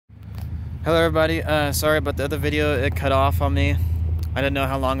Hello everybody, sorry about the other video, it cut off on me. I didn't know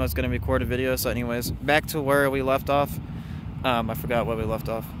how long I was going to record a video, so anyways, back to where we left off. I forgot where we left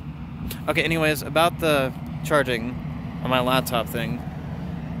off. Okay, anyways, about the charging on my laptop thing.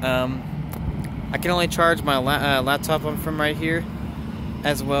 I can only charge my laptop from right here,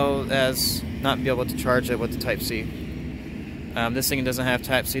 as well as not be able to charge it with the Type-C. This thing doesn't have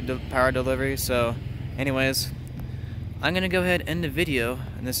Type-C power delivery, so anyways, I'm going to go ahead and end the video,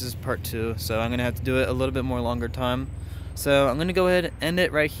 and this is part 2, so I'm going to have to do it a little bit more longer time. So I'm going to go ahead and end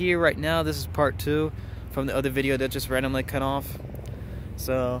it right here, right now. This is part 2 from the other video that just randomly cut off.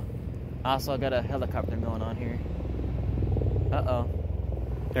 So, also I got a helicopter going on here. Uh-oh.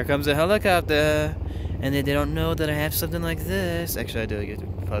 There comes a helicopter, and they don't know that I have something like this. Actually, I do get to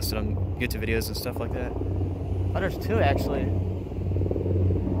post it on YouTube videos and stuff like that. Oh, there's 2 actually.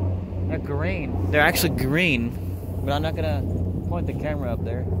 They're green. They're actually green. But I'm not gonna point the camera up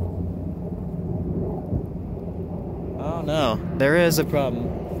there. Oh no, there is a problem.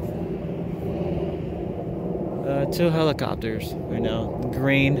 2 helicopters right now.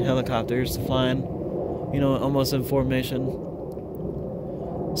 Green helicopters flying, you know, almost in formation.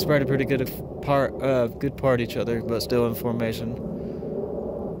 Spread a pretty good part each other, but still in formation.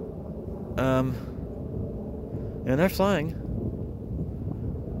 And they're flying.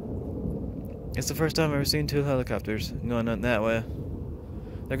 It's the first time I've ever seen 2 helicopters going that way.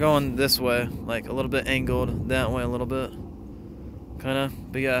 They're going this way, like a little bit angled, that way a little bit. Kinda,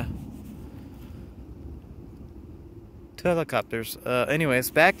 but yeah. 2 helicopters.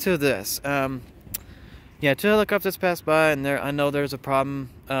 Anyways, back to this. Yeah, 2 helicopters passed by, and I know there's a problem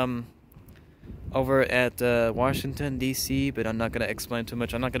over at Washington, D.C., but I'm not gonna explain too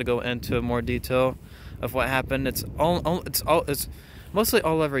much. I'm not gonna go into more detail of what happened. It's mostly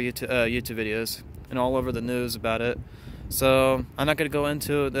all over YouTube videos and all over the news about it. So I'm not going to go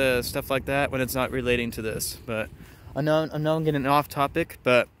into the stuff like that when it's not relating to this. But I know I'm getting off topic,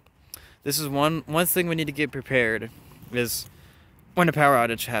 but this is one thing we need to get prepared is when a power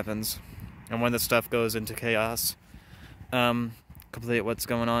outage happens and when the stuff goes into chaos. Complete what's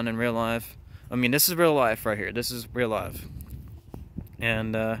going on in real life. I mean, this is real life right here. This is real life.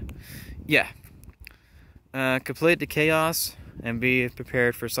 And yeah. Complete the chaos and be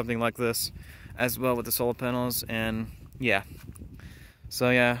prepared for something like this as well with the solar panels. And yeah,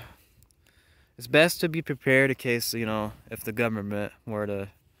 so yeah, it's best to be prepared in case, you know, if the government were to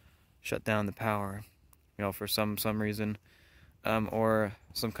shut down the power, you know, for some reason, or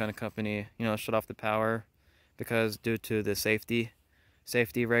some kind of company, you know, shut off the power because due to the safety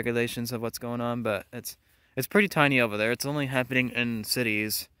regulations of what's going on. But it's pretty tiny over there. It's only happening in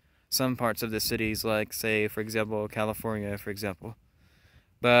cities. Some parts of the cities, like, say, for example, California, for example.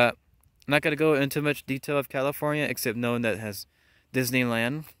 But I'm not going to go into much detail of California, except knowing that it has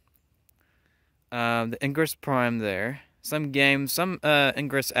Disneyland, the Ingress Prime there, some games, some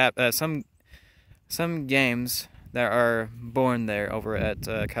Ingress app, some games that are born there over at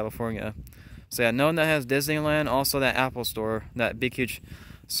California. So yeah, knowing that has Disneyland, also that Apple Store, that big huge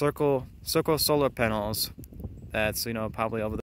circle solar panels, that's, you know, probably over there.